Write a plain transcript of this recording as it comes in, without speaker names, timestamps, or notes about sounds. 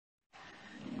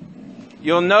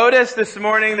You'll notice this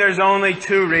morning there's only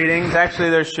 2 readings.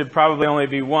 Actually, there should probably only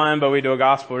be 1, but we do a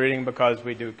gospel reading because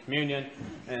we do communion.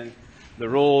 And the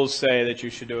rules say that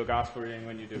you should do a gospel reading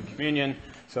when you do communion.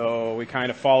 So we kind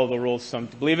of follow the rules.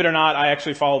 Believe it or not, I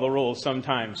actually follow the rules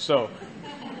sometimes.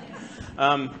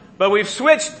 But we've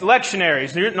switched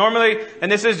lectionaries. Normally,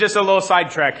 and this is just a little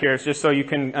sidetrack here, it's just so you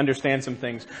can understand some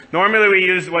things. Normally we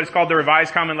use what is called the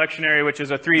Revised Common Lectionary, which is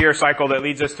a 3-year cycle that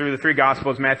leads us through the 3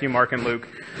 Gospels, Matthew, Mark, and Luke,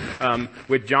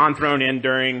 with John thrown in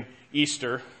during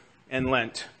Easter and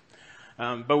Lent.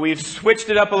 But we've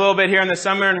switched it up a little bit here in the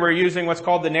summer, and we're using what's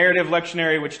called the Narrative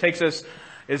Lectionary, which takes us,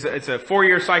 it's a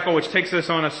 4-year cycle, which takes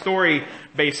us on a story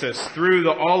basis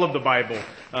through all of the Bible.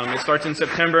 It starts in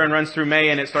September and runs through May,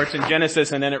 and it starts in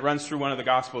Genesis, and then it runs through one of the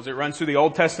Gospels. It runs through the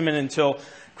Old Testament until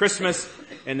Christmas,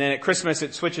 and then at Christmas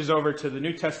it switches over to the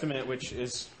New Testament, which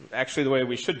is actually the way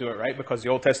we should do it, right? Because the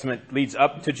Old Testament leads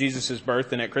up to Jesus'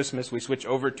 birth, and at Christmas we switch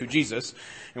over to Jesus,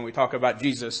 and we talk about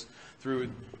Jesus through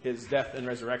His death and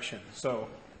resurrection.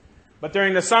 But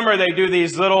during the summer they do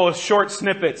these little short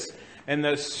snippets, and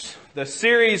the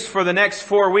series for the next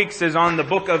 4 weeks is on the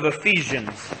book of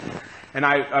Ephesians. And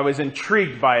I was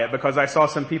intrigued by it because I saw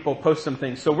some people post some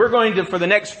things. So we're going to, for the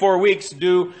next 4 weeks,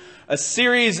 do a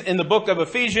series in the book of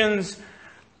Ephesians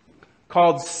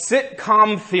called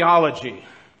Sitcom Theology.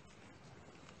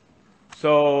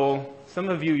 So some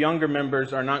of you younger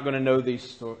members are not going to know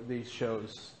these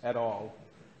shows at all.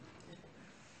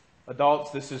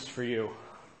 Adults, this is for you.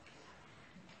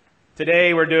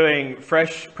 Today we're doing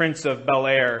Fresh Prince of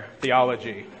Bel-Air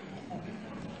theology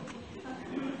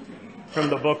from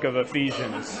the book of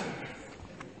Ephesians.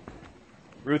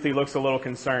 Ruthie looks a little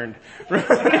concerned.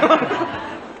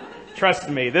 Trust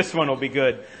me, this one will be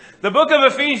good. The book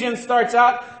of Ephesians starts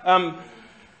out,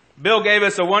 Bill gave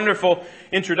us a wonderful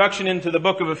introduction into the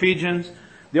book of Ephesians.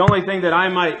 The only thing that I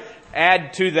might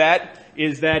add to that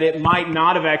is that it might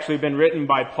not have actually been written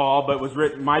by Paul,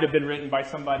 but might have been written by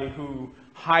somebody who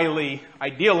highly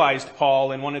idealized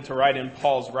Paul and wanted to write in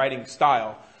Paul's writing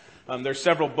style. There's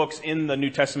several books in the New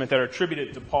Testament that are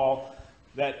attributed to Paul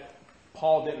that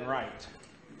Paul didn't write.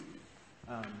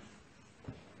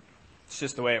 It's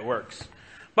just the way it works.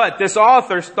 But this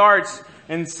author starts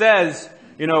and says,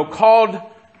 called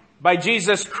by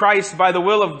Jesus Christ by the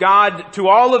will of God to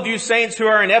all of you saints who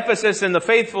are in Ephesus and the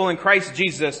faithful in Christ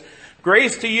Jesus.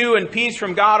 Grace to you and peace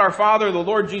from God our Father, the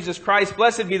Lord Jesus Christ.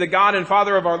 Blessed be the God and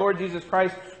Father of our Lord Jesus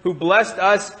Christ, who blessed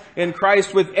us in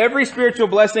Christ with every spiritual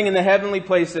blessing in the heavenly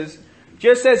places,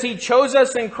 just as He chose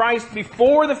us in Christ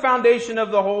before the foundation of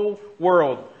the whole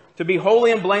world, to be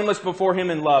holy and blameless before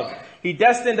Him in love. He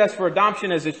destined us for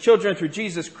adoption as His children through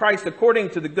Jesus Christ,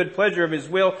 according to the good pleasure of His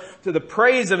will, to the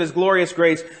praise of His glorious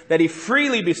grace that He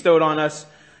freely bestowed on us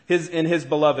in His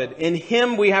beloved. In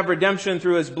Him we have redemption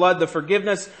through His blood, the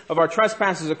forgiveness of our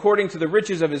trespasses according to the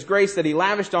riches of His grace that He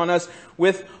lavished on us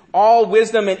with all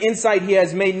wisdom and insight. He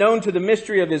has made known to the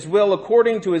mystery of His will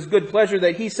according to His good pleasure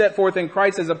that He set forth in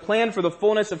Christ as a plan for the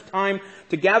fullness of time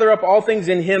to gather up all things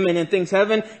in Him and in things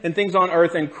heaven and things on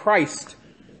earth. In Christ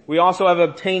we also have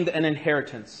obtained an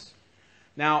inheritance.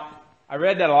 Now, I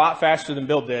read that a lot faster than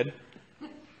Bill did.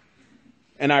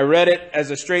 And I read it as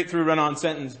a straight-through run-on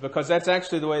sentence because that's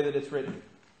actually the way that it's written.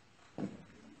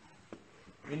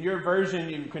 In your version,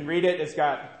 you can read it. It's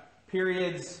got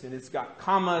periods and it's got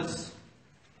commas.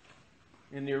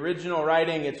 In the original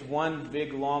writing, it's one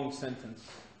big, long sentence.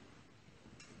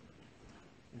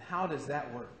 And how does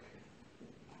that work?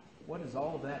 What does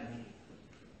all of that mean?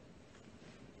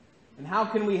 And how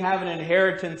can we have an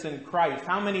inheritance in Christ?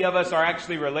 How many of us are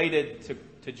actually related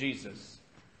to Jesus?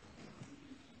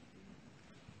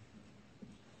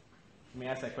 Let me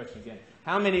ask that question again.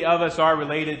 How many of us are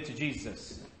related to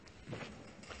Jesus?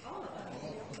 All of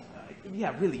us.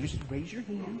 Yeah, really, you should raise your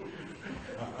hand.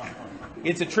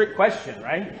 It's a trick question,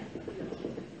 right?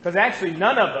 Because actually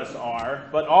none of us are,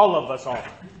 but all of us are.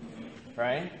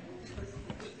 Right?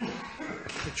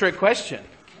 It's a trick question.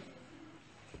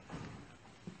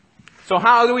 So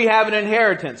how do we have an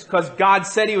inheritance? Because God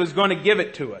said He was going to give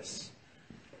it to us.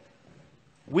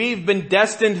 We've been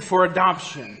destined for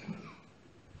adoption.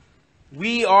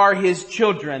 We are His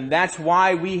children. That's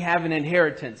why we have an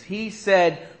inheritance. He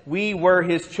said we were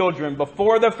His children.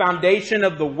 Before the foundation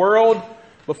of the world,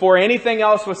 before anything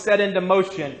else was set into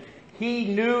motion, He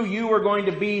knew you were going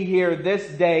to be here this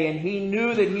day, and He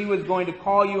knew that He was going to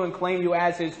call you and claim you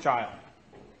as His child.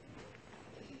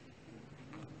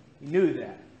 He knew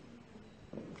that.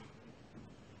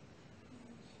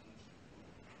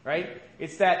 Right?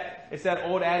 It's that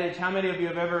old adage. How many of you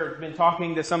have ever been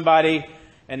talking to somebody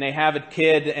and they have a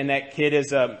kid, and that kid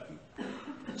is a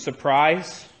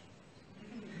surprise?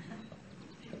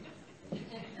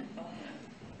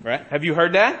 Right? Have you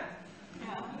heard that?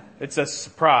 It's a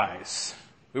surprise.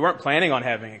 We weren't planning on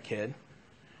having a kid.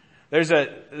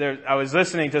 I was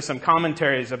listening to some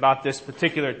commentaries about this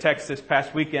particular text this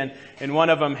past weekend, and one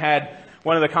of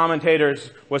the commentators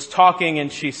was talking,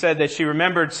 and she said that she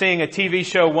remembered seeing a TV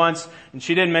show once, and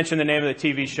she didn't mention the name of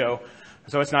the TV show,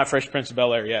 so it's not Fresh Prince of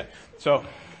Bel-Air yet.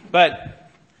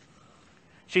 But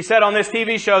she said on this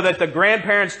TV show that the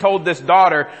grandparents told this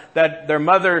daughter that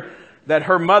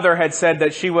her mother had said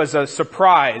that she was a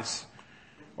surprise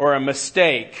or a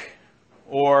mistake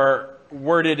or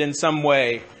worded in some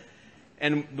way.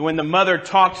 And when the mother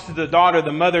talked to the daughter,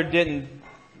 the mother didn't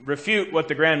refute what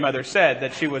the grandmother said,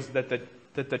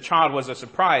 that the child was a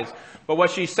surprise. But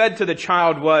what she said to the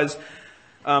child was,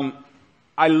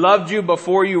 I loved you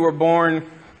before you were born,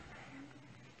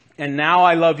 and now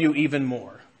I love you even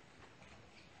more.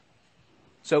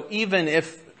 So even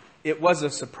if it was a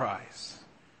surprise,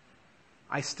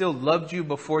 I still loved you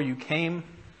before you came,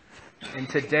 and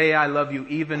today I love you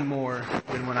even more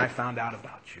than when I found out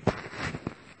about you.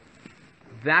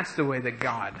 That's the way that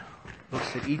God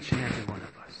looks at each and every one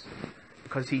of us.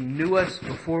 Because He knew us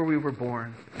before we were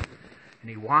born, and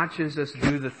He watches us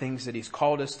do the things that He's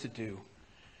called us to do,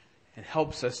 and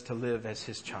helps us to live as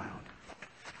His child.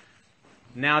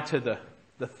 Now to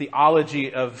the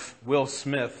theology of Will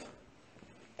Smith.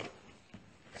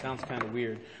 Sounds kind of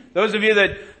weird. Those of you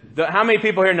how many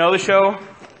people here know the show?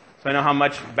 So I know how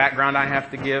much background I have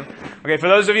to give. Okay, for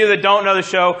those of you that don't know the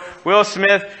show, Will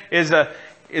Smith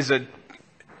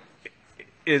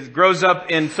grows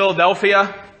up in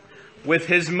Philadelphia with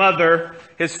his mother.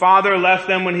 His father left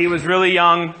them when he was really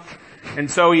young,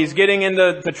 and so he's getting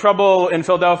into the trouble in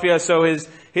Philadelphia. So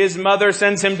his mother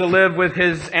sends him to live with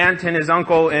his aunt and his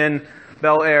uncle in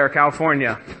Bel Air,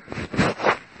 California.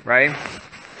 Right?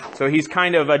 So he's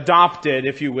kind of adopted,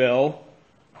 if you will,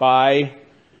 by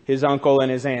his uncle and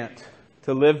his aunt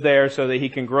to live there so that he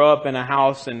can grow up in a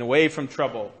house and away from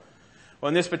trouble. Well,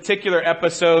 in this particular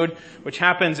episode, which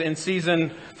happens in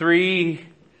season 3,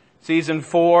 season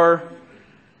 4,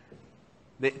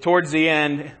 towards the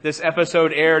end, this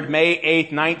episode aired May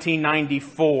 8th,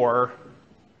 1994.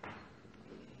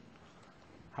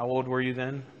 How old were you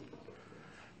then?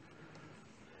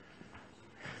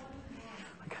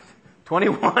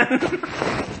 21?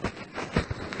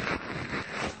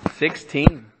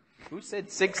 16. Who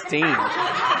said 16?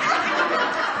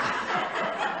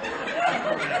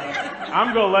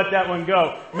 I'm going to let that one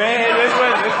go. Man, this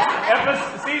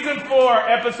was season 4,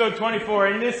 episode 24.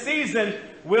 In this season,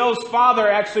 Will's father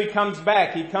actually comes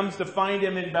back. He comes to find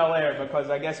him in Bel Air because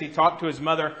I guess he talked to his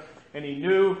mother and he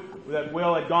knew that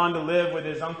Will had gone to live with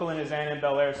his uncle and his aunt in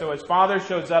Bel Air. So his father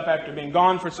shows up after being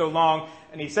gone for so long,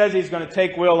 and he says he's going to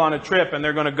take Will on a trip, and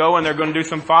they're going to go and they're going to do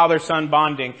some father-son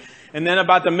bonding. And then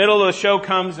about the middle of the show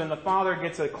comes, and the father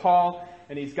gets a call,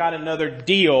 and he's got another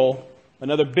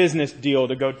business deal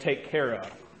to go take care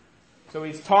of. So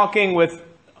he's talking with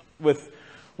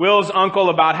Will's uncle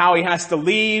about how he has to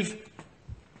leave,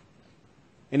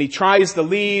 and he tries to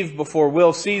leave before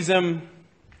Will sees him.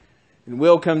 And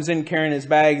Will comes in carrying his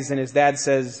bags, and his dad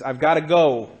says, I've got to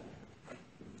go.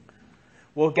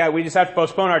 Well, God, we just have to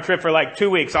postpone our trip for like 2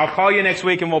 weeks. I'll call you next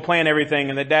week and we'll plan everything.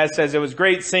 And the dad says, it was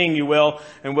great seeing you, Will.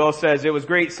 And Will says, it was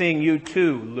great seeing you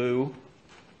too, Lou.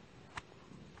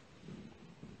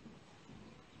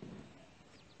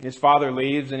 His father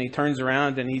leaves and he turns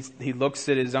around and he looks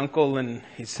at his uncle and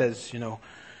he says,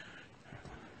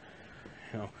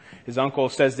 his uncle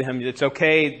says to him, it's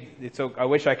okay. I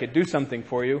wish I could do something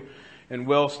for you. And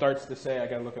Will starts to say, I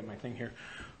got to look at my thing here.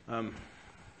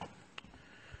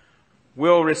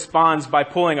 Will responds by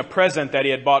pulling a present that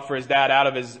he had bought for his dad out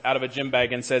of a gym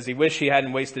bag and says he wished he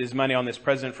hadn't wasted his money on this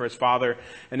present for his father.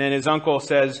 And then his uncle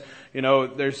says,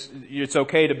 it's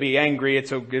okay to be angry.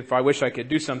 If I wish I could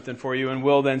do something for you. And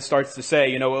Will then starts to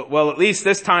say, well, at least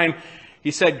this time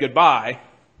he said goodbye,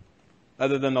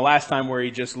 other than the last time where he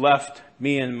just left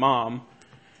me and Mom.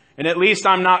 And at least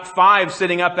I'm not 5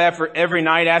 sitting up every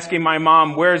night asking my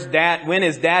mom, when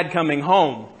is Dad coming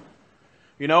home?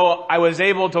 I was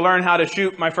able to learn how to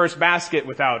shoot my first basket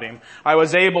without him. I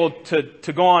was able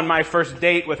to go on my first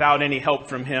date without any help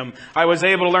from him. I was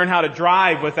able to learn how to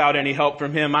drive without any help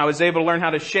from him. I was able to learn how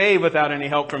to shave without any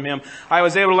help from him. I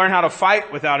was able to learn how to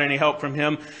fight without any help from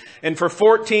him. And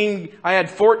I had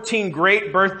 14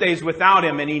 great birthdays without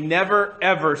him, and he never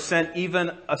ever sent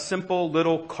even a simple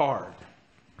little card.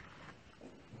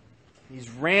 He's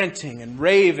ranting and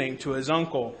raving to his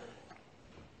uncle.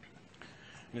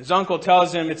 And his uncle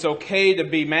tells him it's okay to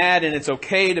be mad and it's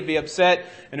okay to be upset.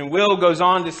 And then Will goes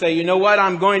on to say, you know what,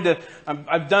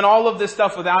 I've done all of this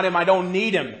stuff without him. I don't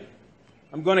need him.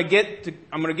 I'm going to get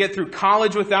through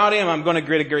college without him. I'm going to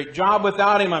get a great job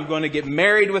without him. I'm going to get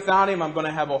married without him. I'm going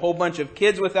to have a whole bunch of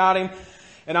kids without him.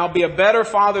 And I'll be a better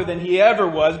father than he ever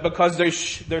was, because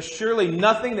there's surely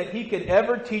nothing that he could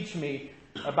ever teach me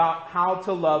about how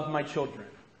to love my children.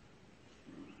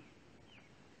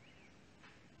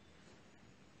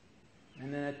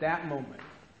 And then at that moment,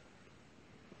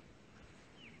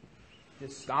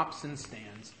 just stops and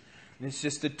stands. And it's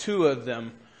just the two of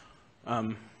them,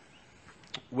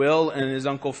 Will and his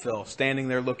Uncle Phil, standing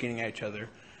there looking at each other.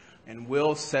 And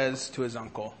Will says to his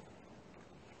uncle,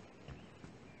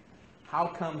 "How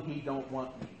come he don't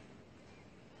want me?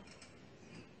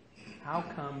 How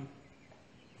come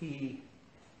he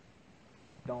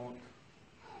don't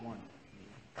want me?"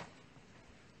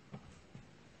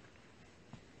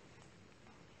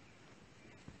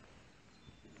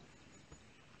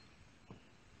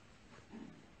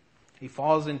 He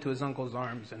falls into his uncle's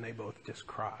arms and they both just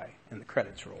cry, and the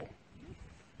credits roll.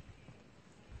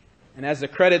 And as the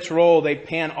credits roll, they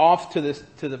pan off to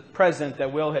the present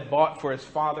that Will had bought for his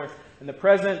father. And the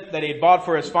present that he had bought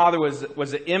for his father was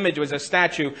a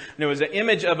statue. And it was an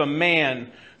image of a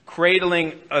man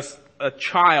cradling a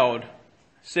child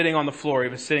sitting on the floor. He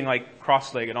was sitting like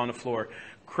cross-legged on the floor,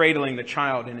 cradling the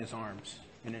child in his arms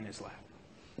and in his lap.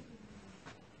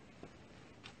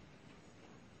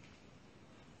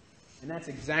 And that's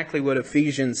exactly what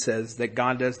Ephesians says that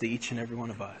God does to each and every one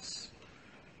of us.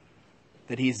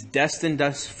 That He's destined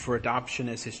us for adoption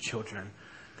as His children.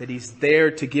 That He's there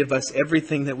to give us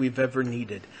everything that we've ever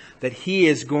needed. That He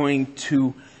is going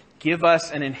to give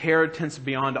us an inheritance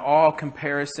beyond all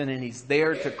comparison, and He's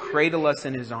there to cradle us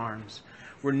in His arms.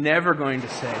 We're never going to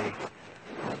say,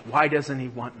 "Why doesn't He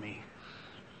want me?"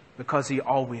 Because He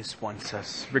always wants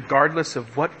us. Regardless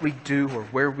of what we do or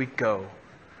where we go,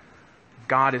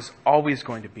 God is always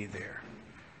going to be there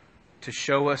to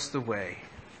show us the way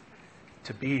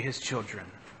to be His children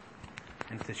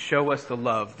and to show us the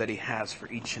love that He has for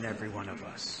each and every one of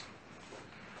us.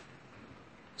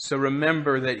 So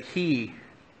remember that He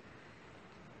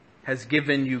has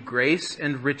given you grace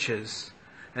and riches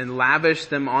and lavished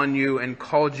them on you and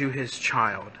called you His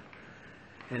child,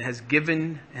 and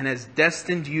has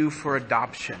destined you for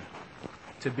adoption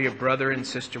to be a brother and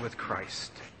sister with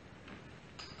Christ.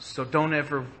 So don't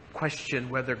ever question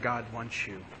whether God wants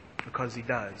you, because He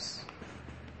does.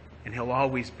 And He'll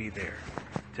always be there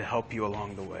to help you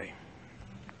along the way.